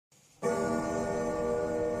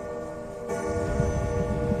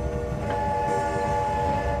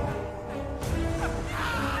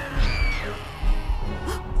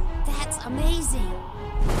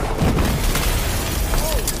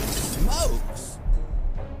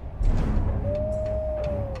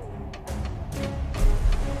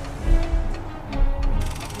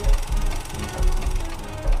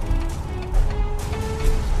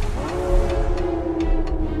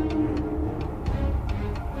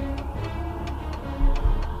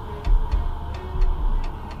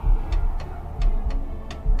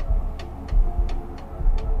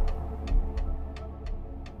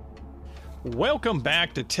Welcome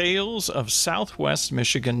back to Tales of Southwest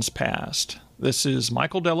Michigan's Past. This is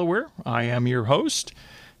Michael Delaware. I am your host.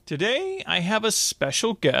 Today, I have a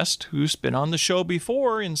special guest who's been on the show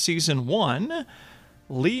before in Season 1.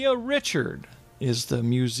 Leah Richard is the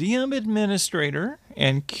museum administrator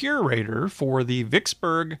and curator for the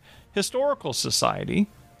Vicksburg Historical Society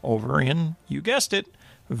over in, you guessed it,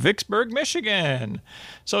 Vicksburg, Michigan.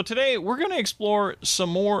 So today we're going to explore some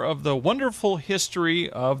more of the wonderful history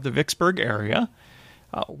of the Vicksburg area.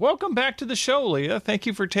 Welcome back to the show, Leah. Thank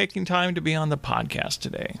you for taking time to be on the podcast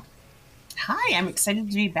today. Hi, I'm excited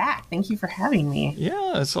to be back. Thank you for having me.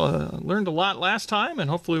 Yeah, learned a lot last time, and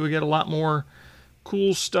hopefully we get a lot more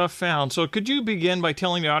cool stuff found. So could you begin by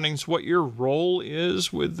telling the audience what your role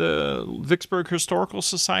is with the Vicksburg Historical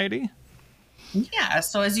Society? Yeah,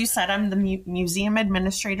 so as you said, I'm the museum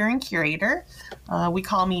administrator and curator. We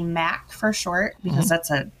call me MAC for short because that's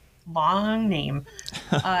a long name.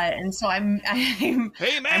 And so I'm Hey,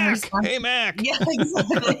 Mac! Hey, Mac! Yeah,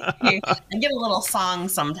 exactly. I get a little song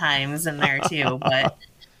sometimes in there too, but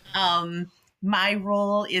my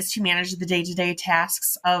role is to manage the day-to-day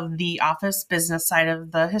tasks of the office business side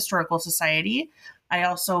of the Historical Society. I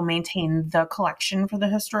also maintain the collection for the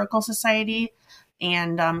Historical Society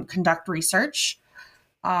and conduct research.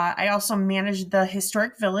 I also manage the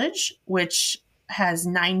Historic Village, which has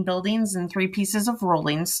 9 buildings and 3 pieces of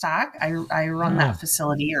rolling stock. I run that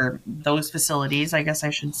facility, or those facilities, I guess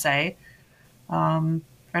I should say. And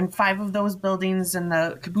 5 of those buildings and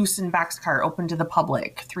the caboose and boxcar open to the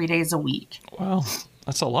public 3 days a week. Wow,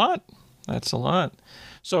 that's a lot. That's a lot.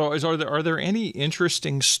 So are there any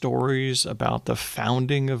interesting stories about the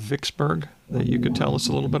founding of Vicksburg that you could tell us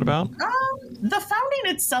a little bit about? The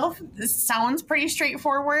founding itself sounds pretty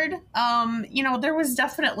straightforward. There was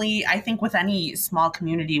definitely, I think, with any small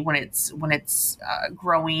community when it's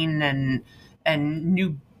growing and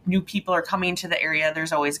new people are coming to the area,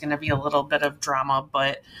 there's always going to be a little bit of drama.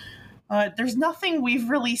 But there's nothing we've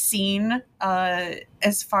really seen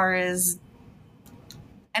as far as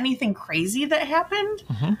anything crazy that happened.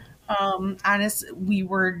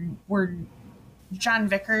 John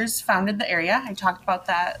Vickers founded the area. I talked about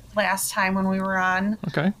that last time when we were on.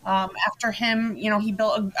 Okay. After him, he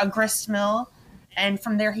built a grist mill, and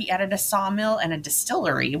from there he added a sawmill and a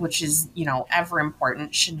distillery, which is, ever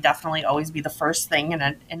important. Should definitely always be the first thing in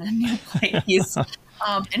a new place.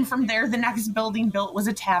 And from there, the next building built was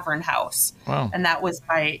a tavern house. Wow. And that was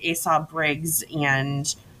by Asa Briggs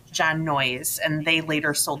and John Noyes, and they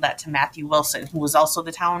later sold that to Matthew Wilson, who was also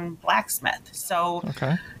the town blacksmith. So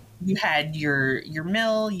you had your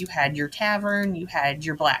mill, you had your tavern, you had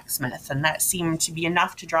your blacksmith, and that seemed to be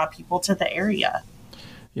enough to draw people to the area.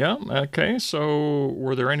 Yeah, okay. So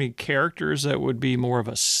were there any characters that would be more of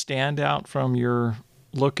a standout from your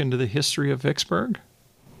look into the history of Vicksburg?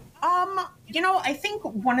 I think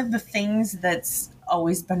one of the things that's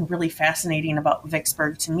always been really fascinating about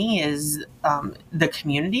Vicksburg to me is the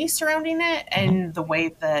community surrounding it and the way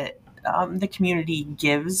that the community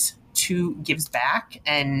gives back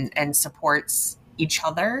and supports each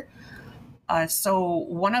other. So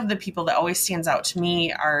one of the people that always stands out to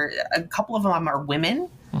me are a couple of them are women.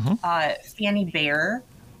 Fanny Bear,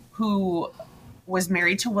 who was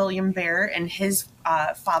married to William Bear, and his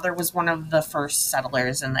father was one of the first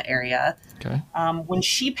settlers in the area. Okay. When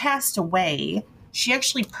she passed away, she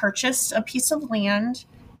actually purchased a piece of land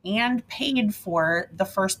and paid for the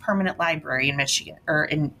first permanent library in Michigan, or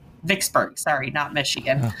in Vicksburg, sorry, not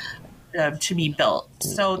Michigan, to be built.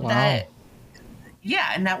 So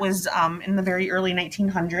and that was in the very early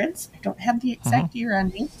 1900s. I don't have the exact year on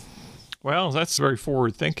me. Well, that's very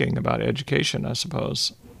forward thinking about education, I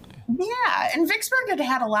suppose. Yeah, and Vicksburg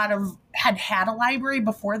had a library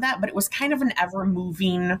before that, but it was kind of an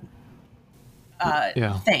ever-moving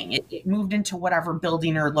thing. It moved into whatever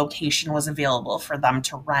building or location was available for them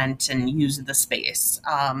to rent and use the space.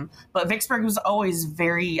 But Vicksburg was always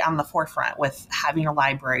very on the forefront with having a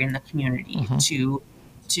library in the community to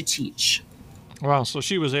teach. Wow, so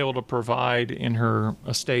she was able to provide in her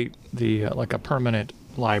estate like a permanent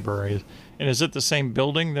library. And is it the same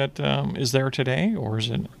building that is there today, or is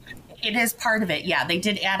it? It is part of it, yeah. They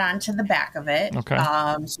did add on to the back of it. Okay.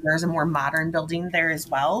 So there's a more modern building there as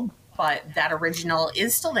well. But that original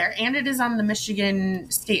is still there, and it is on the Michigan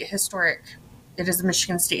State Historic. It is a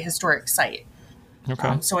Michigan State Historic site.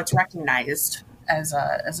 Okay. So it's recognized as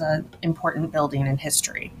a important building in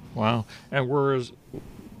history. Wow. And was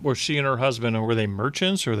she and her husband, were they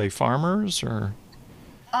merchants or were they farmers or?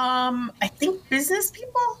 I think business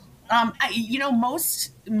people.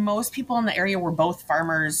 Most people in the area were both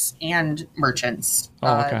farmers and merchants.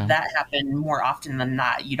 Oh, okay. That happened more often than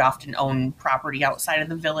not. You'd often own property outside of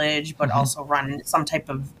the village, but also run some type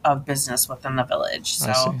of business within the village.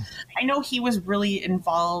 I So see. I know he was really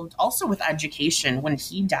involved also with education. When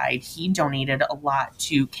he died, he donated a lot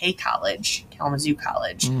to Kalamazoo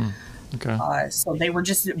College. Okay. So they were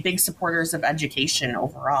just big supporters of education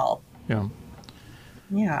overall. Yeah.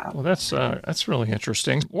 Yeah. Well, that's really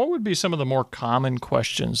interesting. What would be some of the more common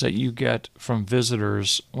questions that you get from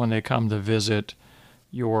visitors when they come to visit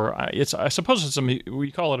your? I suppose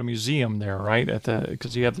we call it a museum there, right?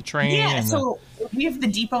 Because you have the train. Yeah. And So we have the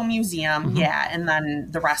Depot Museum. Yeah, and then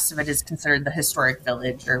the rest of it is considered the historic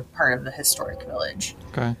village or part of the historic village.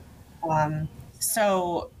 okay.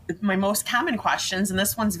 So my most common questions, and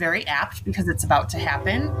this one's very apt because it's about to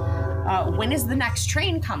happen. When is the next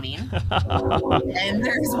train coming? And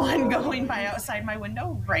there's one going by outside my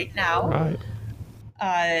window right now. Right.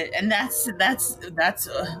 And that's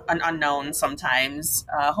an unknown sometimes.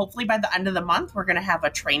 Hopefully by the end of the month, we're going to have a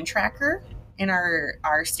train tracker in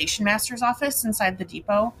our station master's office inside the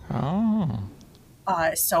depot. Oh.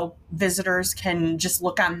 So visitors can just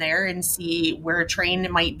look on there and see where a train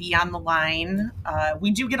might be on the line.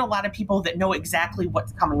 We do get a lot of people that know exactly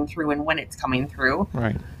what's coming through and when it's coming through.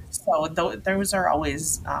 Right. So those are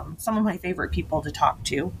always some of my favorite people to talk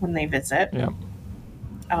to when they visit. Yeah.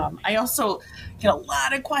 I also get a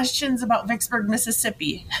lot of questions about Vicksburg,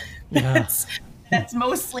 Mississippi. Yeah. That's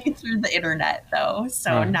mostly through the internet, though,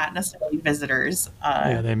 so Right. not necessarily visitors.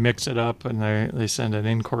 Yeah, they mix it up and they send an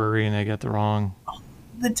inquiry and they get the wrong. All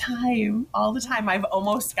the time. I've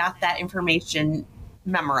almost got that information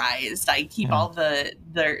memorized. I keep all their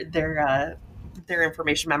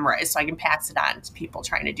information memorized so I can pass it on to people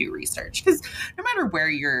trying to do research. Because no matter where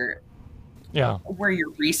you're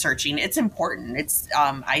researching, it's important. It's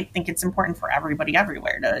I think it's important for everybody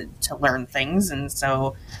everywhere to learn things, and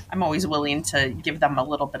so I'm always willing to give them a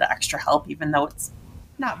little bit of extra help, even though it's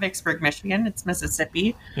not Vicksburg, Michigan, it's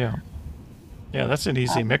Mississippi. Yeah. Yeah, that's an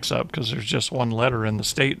easy mix-up because there's just one letter in the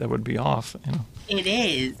state that would be off. It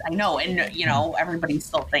is, I know, and everybody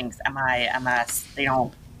still thinks MI, MS. They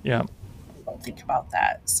don't think about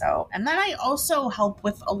that. So, and then I also help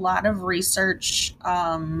with a lot of research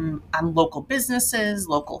on local businesses,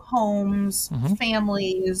 local homes,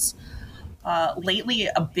 families. Lately,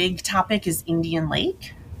 a big topic is Indian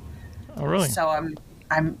Lake. Oh, really? So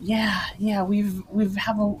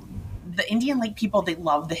the Indian Lake people, they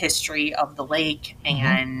love the history of the lake,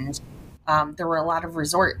 and there were a lot of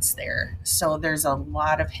resorts there. So there's a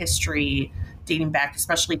lot of history dating back,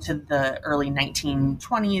 especially to the early 1920s,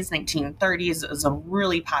 1930s. It was a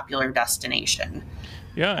really popular destination.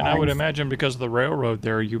 Yeah, and I would imagine because of the railroad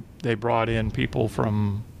there, they brought in people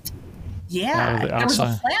from there was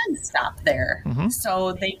a flag stop there,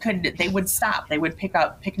 so they would stop. They would pick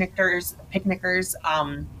up picnickers.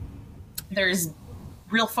 There's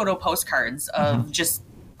real photo postcards of just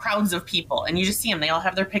crowds of people, and you just see them. They all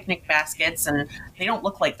have their picnic baskets, and they don't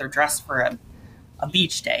look like they're dressed for a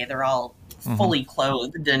beach day. They're all fully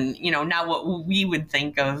clothed, and not what we would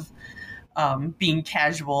think of being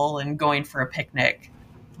casual and going for a picnic,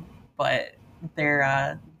 but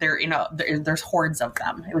there's hordes of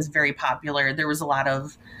them. It was very popular. There was a lot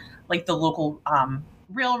of, like, the local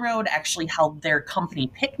railroad actually held their company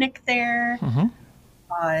picnic there.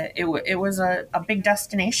 It was a big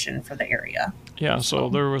destination for the area. Yeah, so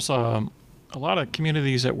there was a lot of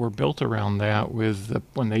communities that were built around that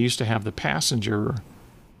when they used to have the passenger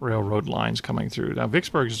railroad lines coming through. Now,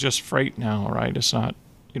 Vicksburg is just freight now, right? It's not,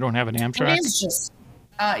 you don't have an Amtrak? It is just,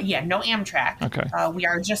 no Amtrak. Okay. We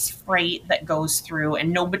are just freight that goes through,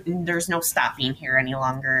 and there's no stopping here any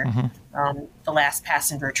longer. The last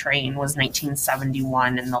passenger train was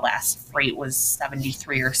 1971, and the last freight was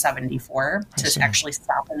 73 or 74 to actually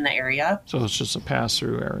stop in the area. So it's just a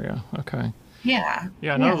pass-through area. Okay. Yeah.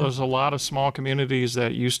 Yeah, no, there's a lot of small communities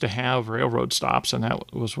that used to have railroad stops, and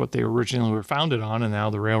that was what they originally were founded on, and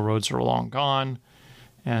now the railroads are long gone.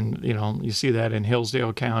 And, you see that in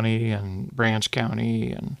Hillsdale County and Branch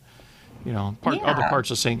County and, other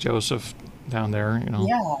parts of St. Joseph down there,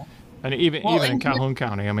 Yeah. And even in Calhoun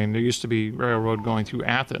County, I mean, there used to be railroad going through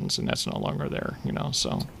Athens, and that's no longer there,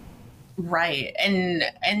 so. Right.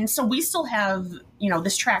 And so we still have,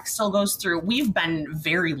 this track still goes through. We've been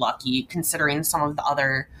very lucky considering some of the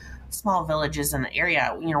other small villages in the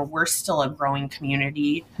area. We're still a growing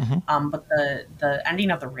community. But the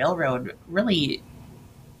ending of the railroad really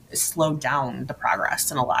slowed down the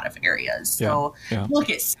progress in a lot of areas. So look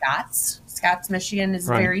at Scotts, Michigan is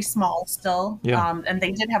very small still. And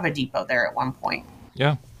they did have a depot there at one point.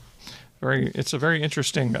 Yeah. It's a very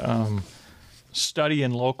interesting study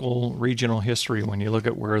in local regional history when you look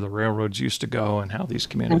at where the railroads used to go and how these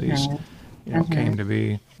communities, came to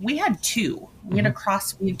be. We had two. We had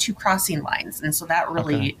two crossing lines, and so that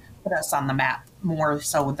really put us on the map more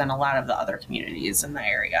so than a lot of the other communities in the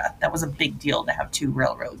area. That was a big deal to have two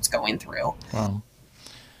railroads going through. Wow.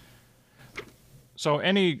 So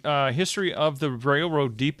any history of the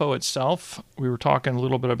railroad depot itself? We were talking a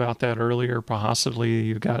little bit about that earlier. Possibly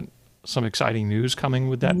you've got some exciting news coming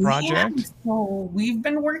with that project. Yeah, so we've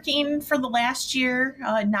been working for the last year,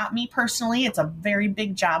 not me personally. It's a very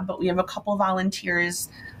big job, but we have a couple volunteers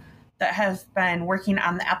that have been working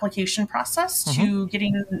on the application process to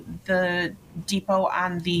getting the depot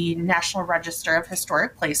on the National Register of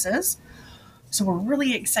Historic Places. So we're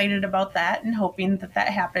really excited about that and hoping that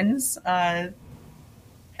happens. I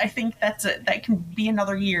think that can be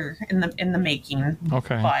another year in the making.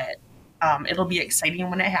 Okay. But it'll be exciting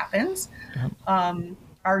when it happens. Yep.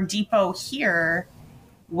 Our depot here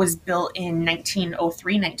was built in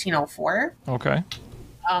 1903, 1904. Okay.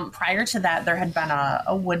 Prior to that, there had been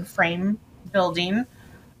a wood frame building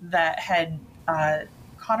that had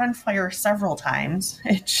caught on fire several times.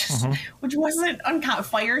 It just, which wasn't uncommon.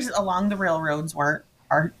 Fires along the railroads weren't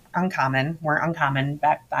uncommon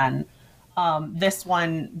back then. This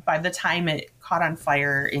one, by the time it caught on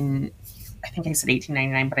fire in, I think I said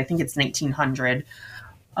 1899, but I think it's 1900.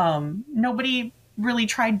 Nobody really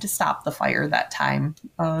tried to stop the fire that time.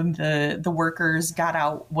 The workers got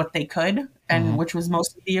out what they could, and which was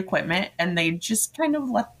most of the equipment, and they just kind of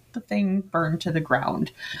let the thing burn to the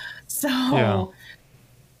ground. So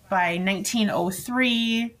by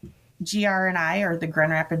 1903, GR&I, or the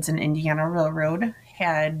Grand Rapids and Indiana Railroad,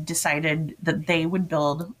 had decided that they would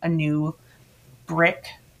build a new brick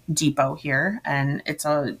depot here, and it's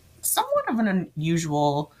a somewhat of an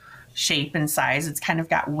unusual shape and size. It's kind of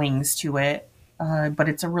got wings to it, but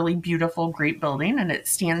it's a really beautiful, great building, and it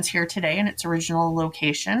stands here today in its original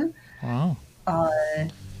location. Wow.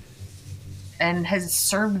 And has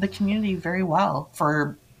served the community very well.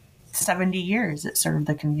 For 70 years, it served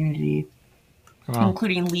the community,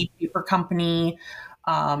 including Lee Paper Company.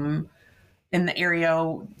 In the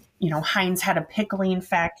area, Heinz had a pickling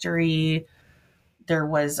factory. There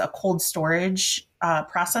was a cold storage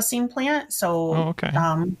processing plant. So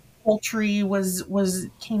poultry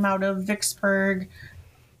came out of Vicksburg.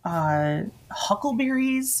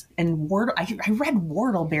 Huckleberries and I read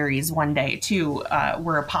whortleberries one day too.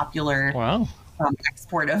 Were a popular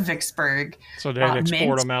export of Vicksburg. So they'd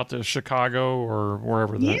export them out to Chicago or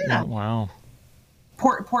wherever that went. Wow.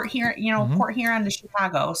 Port here, Port Huron to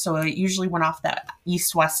Chicago. So it usually went off that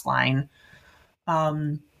east-west line.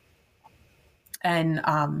 Like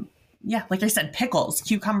I said, pickles,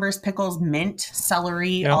 cucumbers, pickles, mint,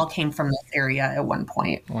 celery, all came from this area at one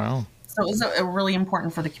point. Wow. So it was really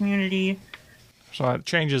important for the community. So it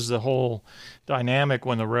changes the whole dynamic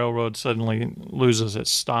when the railroad suddenly loses its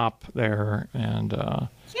stop there, and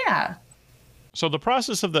So the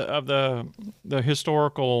process of the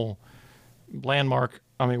historical landmark.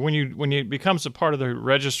 I mean, when it becomes a part of the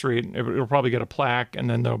registry, it'll probably get a plaque, and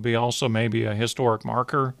then there'll be also maybe a historic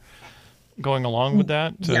marker going along with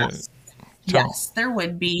that. Yes, there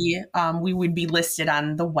would be. We would be listed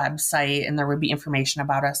on the website, and there would be information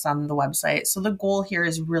about us on the website. So the goal here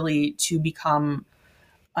is really to become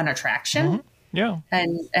an attraction,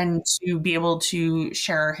 and to be able to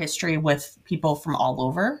share our history with people from all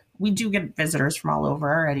over. We do get visitors from all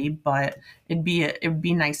over already, but it'd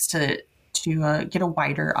be nice to get a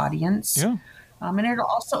wider audience. Yeah, and it'll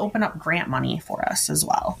also open up grant money for us as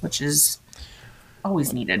well, which is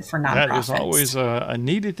always needed for nonprofits. That is always a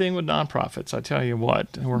needed thing with nonprofits. I tell you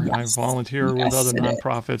what, I volunteer with other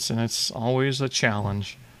nonprofits, and it's always a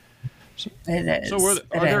challenge. It is. So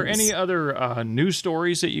are there any other news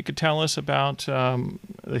stories that you could tell us about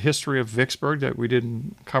the history of Vicksburg that we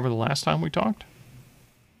didn't cover the last time we talked?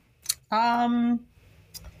 I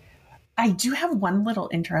do have one little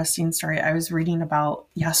interesting story I was reading about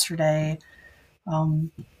yesterday,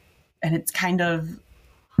 and it's kind of...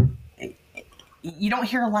 You don't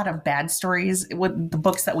hear a lot of bad stories with the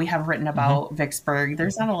books that we have written about Vicksburg.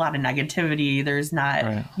 There's not a lot of negativity. There's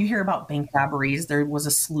not, you hear about bank robberies. There was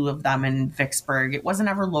a slew of them in Vicksburg. It wasn't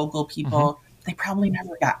ever local people. They probably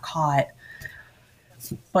never got caught.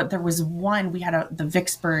 But there was one, we had the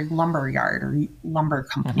Vicksburg Lumber Yard or Lumber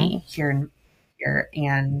Company here,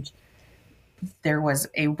 and there was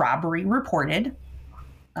a robbery reported.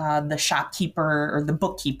 The shopkeeper or the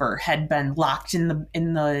bookkeeper had been locked in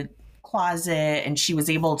the closet, and she was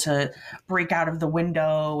able to break out of the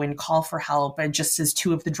window and call for help, and just as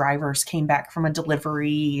two of the drivers came back from a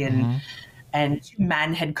delivery, and and two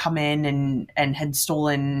men had come in and had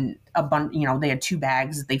stolen a bunch. They had 2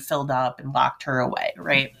 bags that they filled up and locked her away.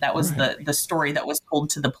 Right. That was the story that was told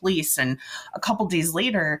to the police. And a couple days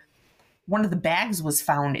later, one of the bags was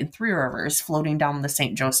found in Three Rivers floating down the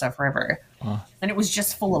St. Joseph River. And it was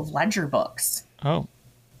just full of ledger books. Oh.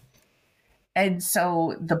 And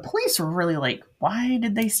so the police were really like, why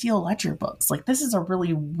did they steal ledger books? Like, this is a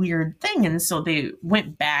really weird thing. And so they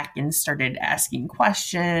went back and started asking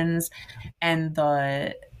questions. And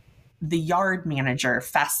the yard manager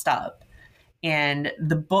fessed up. And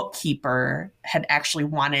the bookkeeper had actually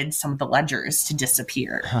wanted some of the ledgers to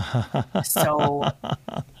disappear. So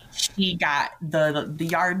she got the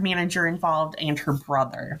yard manager involved and her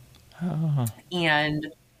brother. And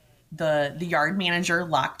the yard manager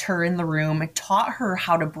locked her in the room, taught her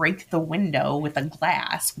how to break the window with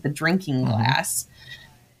a drinking glass.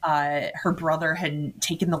 Her brother had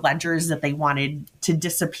taken the ledgers that they wanted to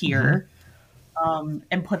disappear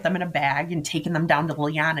and put them in a bag and taken them down to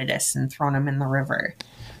Leonidas and thrown them in the river.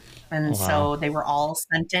 And so they were all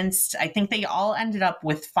sentenced. I think they all ended up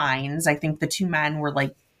with fines. I think the 2 men were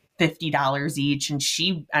like $50 each, and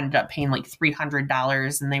she ended up paying like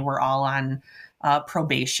 $300, and they were all on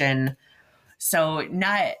probation. So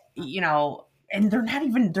not, and they're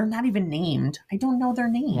not even named. I don't know their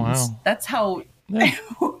names. Wow. That's how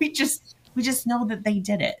we just know that they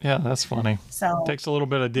did it. Yeah, that's funny. So it takes a little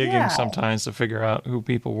bit of digging sometimes to figure out who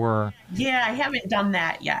people were. Yeah, I haven't done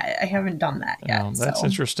that yet. That's an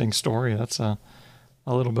interesting story. That's a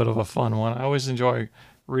little bit of a fun one. I always enjoy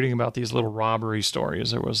reading about these little robbery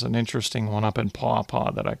stories. There was an interesting one up in Paw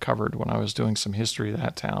Paw that I covered when I was doing some history of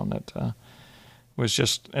that town that was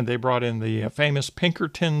just, and they brought in the famous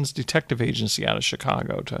Pinkerton's Detective Agency out of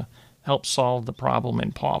Chicago to help solve the problem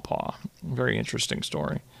in Paw Paw. Very interesting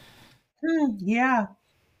story. Yeah.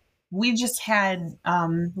 We just had,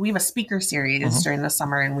 we have a speaker series during the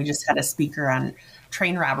summer, and we just had a speaker on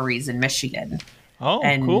train robberies in Michigan. Oh,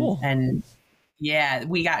 cool. And yeah,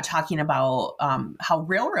 we got talking about how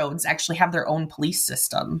railroads actually have their own police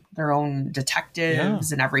system, their own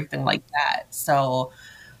detectives and everything like that. So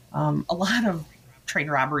a lot of train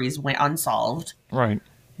robberies went unsolved. Right.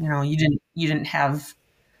 You didn't have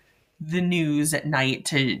the news at night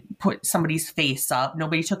to put somebody's face up.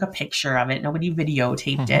 Nobody took a picture of it. Nobody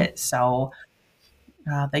videotaped it. So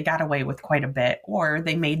they got away with quite a bit, or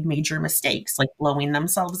they made major mistakes, like blowing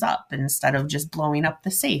themselves up instead of just blowing up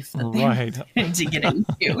the safe that they wanted to get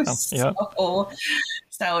into.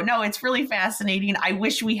 So no, it's really fascinating. I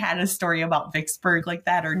wish we had a story about Vicksburg like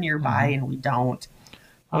that or nearby, and we don't.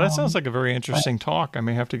 Well, that sounds like a very interesting talk. I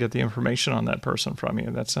may have to get the information on that person from you.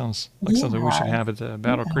 That sounds like something we should have at the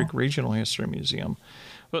Battle Creek Regional History Museum.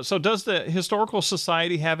 But so does the Historical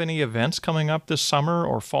Society have any events coming up this summer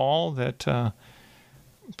or fall that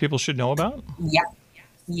people should know about? Yeah.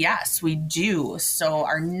 Yes, we do. So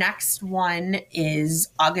our next one is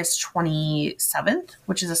August 27th,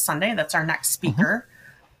 which is a Sunday. That's our next speaker.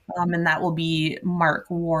 And that will be Mark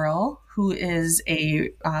Worrell, who is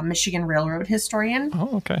a Michigan Railroad historian.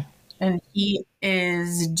 Oh, okay. And he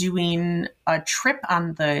is doing a trip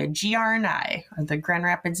on the GR&I, or the Grand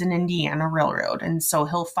Rapids and Indiana Railroad. And so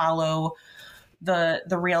he'll follow the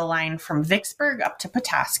rail line from Vicksburg up to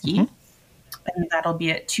Petoskey. And that'll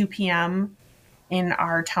be at 2 p.m. in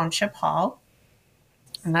our township hall.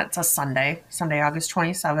 And that's a Sunday, August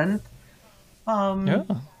 27th. And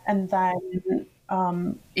then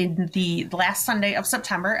in the last Sunday of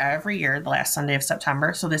September, every year, the last Sunday of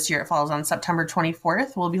September. So this year it falls on September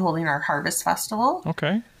 24th. We'll be holding our Harvest Festival.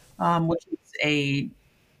 Okay. Which is a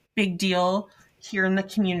big deal here in the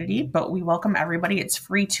community, but we welcome everybody. It's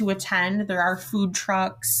free to attend. There are food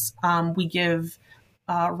trucks. We give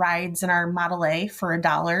rides in our Model A for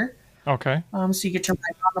 $1. Okay. So you get to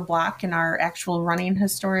ride on the block in our actual running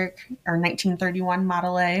historic, our 1931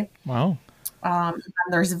 Model A. Wow. And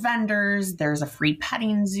there's vendors, there's a free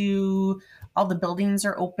petting zoo. All the buildings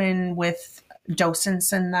are open with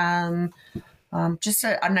docents in them. Just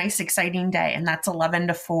a nice, exciting day. And that's 11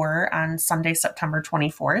 to 4 on Sunday, September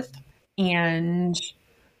 24th. And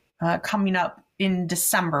coming up in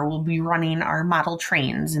December, we'll be running our model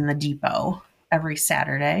trains in the depot every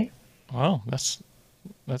Saturday. Wow, that's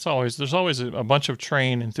always, there's always a bunch of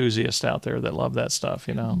train enthusiasts out there that love that stuff,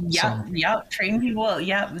 Yep. Train people.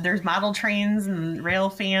 Yep. There's model trains and rail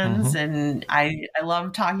fans, and I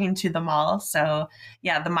love talking to them all. So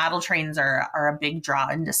yeah, the model trains are a big draw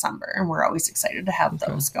in December, and we're always excited to have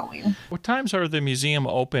those going. What times are the museum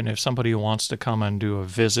open if somebody wants to come and do a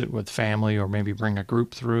visit with family or maybe bring a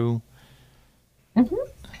group through?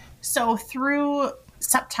 So through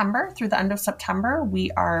the end of September,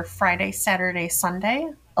 we are Friday, Saturday, Sunday,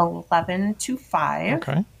 11 to 5.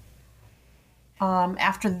 Okay.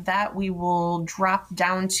 After that, we will drop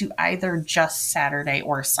down to either just Saturday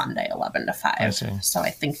or Sunday, 11 to 5. I see. So I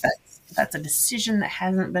think that's a decision that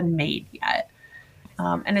hasn't been made yet.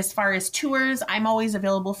 And as far as tours, I'm always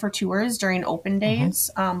available for tours during open days.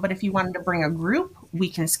 But if you wanted to bring a group, we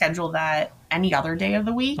can schedule that any other day of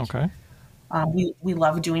the week. Okay. We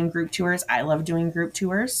love doing group tours. I love doing group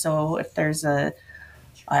tours. So if there's a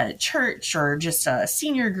church or just a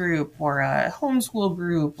senior group or a homeschool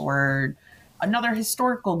group or another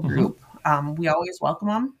historical group, we always welcome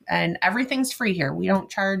them. And everything's free here. We don't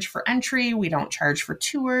charge for entry. We don't charge for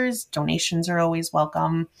tours. Donations are always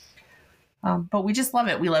welcome. But we just love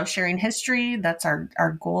it. We love sharing history. That's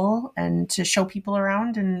our goal, and to show people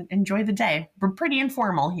around and enjoy the day. We're pretty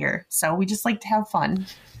informal here, so we just like to have fun.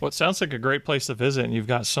 Well, it sounds like a great place to visit, and you've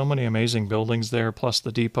got so many amazing buildings there, plus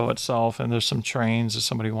the depot itself, and there's some trains if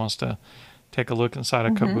somebody wants to take a look inside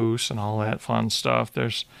a caboose and all that fun stuff.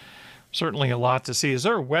 There's certainly a lot to see. Is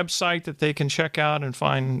there a website that they can check out and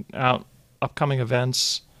find out upcoming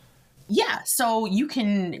events? Yeah, so you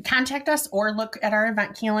can contact us or look at our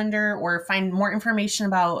event calendar or find more information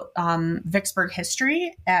about Vicksburg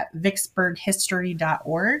history at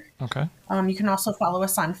vicksburghistory.org. Okay. You can also follow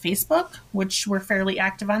us on Facebook, which we're fairly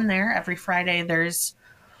active on there. Every Friday there's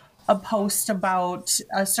a post about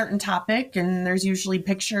a certain topic, and there's usually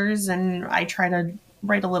pictures, and I try to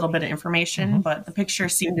write a little bit of information, but the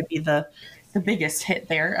pictures seem to be the biggest hit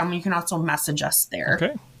there. You can also message us there.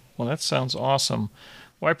 Okay. Well, that sounds awesome.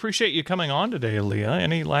 Well, I appreciate you coming on today, Leah.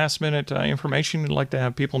 Any last-minute information you'd like to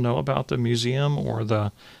have people know about the museum or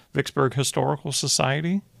the Vicksburg Historical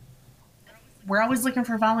Society? We're always looking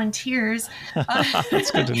for volunteers.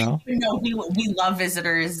 That's good to know. We love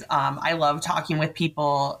visitors. I love talking with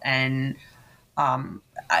people, and I'm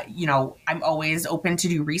always open to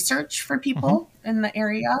do research for people in the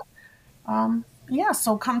area.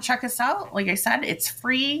 So come check us out. Like I said, it's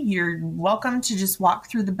free. You're welcome to just walk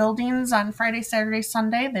through the buildings on Friday, Saturday,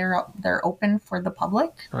 Sunday. They're open for the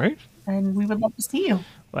public. Right. And we would love to see you.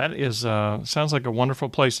 That is sounds like a wonderful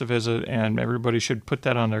place to visit, and everybody should put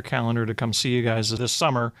that on their calendar to come see you guys this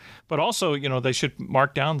summer. But also, they should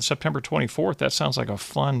mark down September 24th. That sounds like a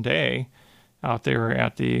fun day out there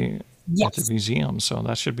at the museum. So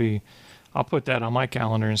that should be. I'll put that on my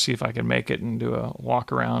calendar and see if I can make it and do a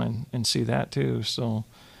walk around and see that too. So,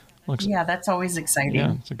 that's always exciting.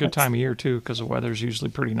 Yeah, it's a good time of year too because the weather's usually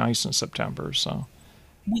pretty nice in September. So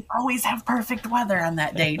we always have perfect weather on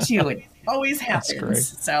that day too. It always happens. That's great.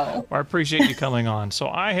 So I appreciate you coming on. So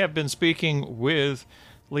I have been speaking with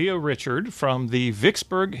Leah Richard from the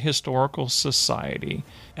Vicksburg Historical Society,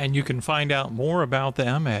 and you can find out more about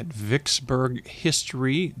them at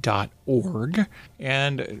vicksburghistory.org,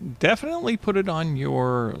 and definitely put it on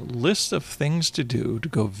your list of things to do to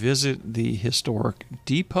go visit the historic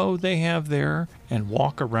depot they have there and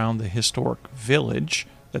walk around the historic village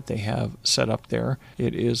that they have set up there.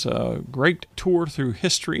 It is a great tour through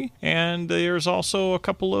history, and there's also a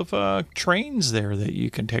couple of trains there that you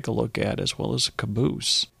can take a look at, as well as a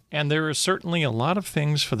caboose. And there is certainly a lot of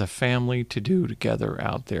things for the family to do together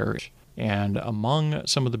out there. And among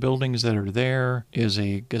some of the buildings that are there is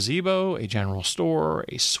a gazebo, a general store,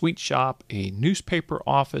 a sweet shop, a newspaper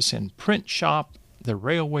office and print shop, the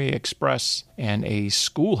Railway Express, and a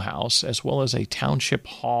schoolhouse, as well as a township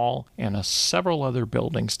hall and several other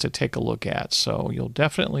buildings to take a look at. So you'll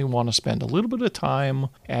definitely want to spend a little bit of time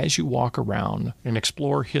as you walk around and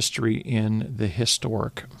explore history in the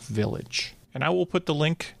historic village. And I will put the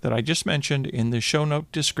link that I just mentioned in the show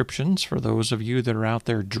note descriptions for those of you that are out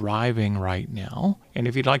there driving right now. And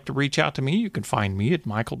if you'd like to reach out to me, you can find me at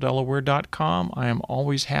michaeldelaware.com. I am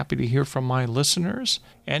always happy to hear from my listeners.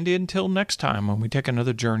 And until next time, when we take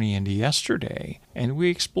another journey into yesterday and we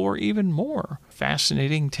explore even more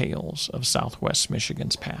fascinating tales of Southwest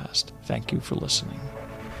Michigan's past. Thank you for listening.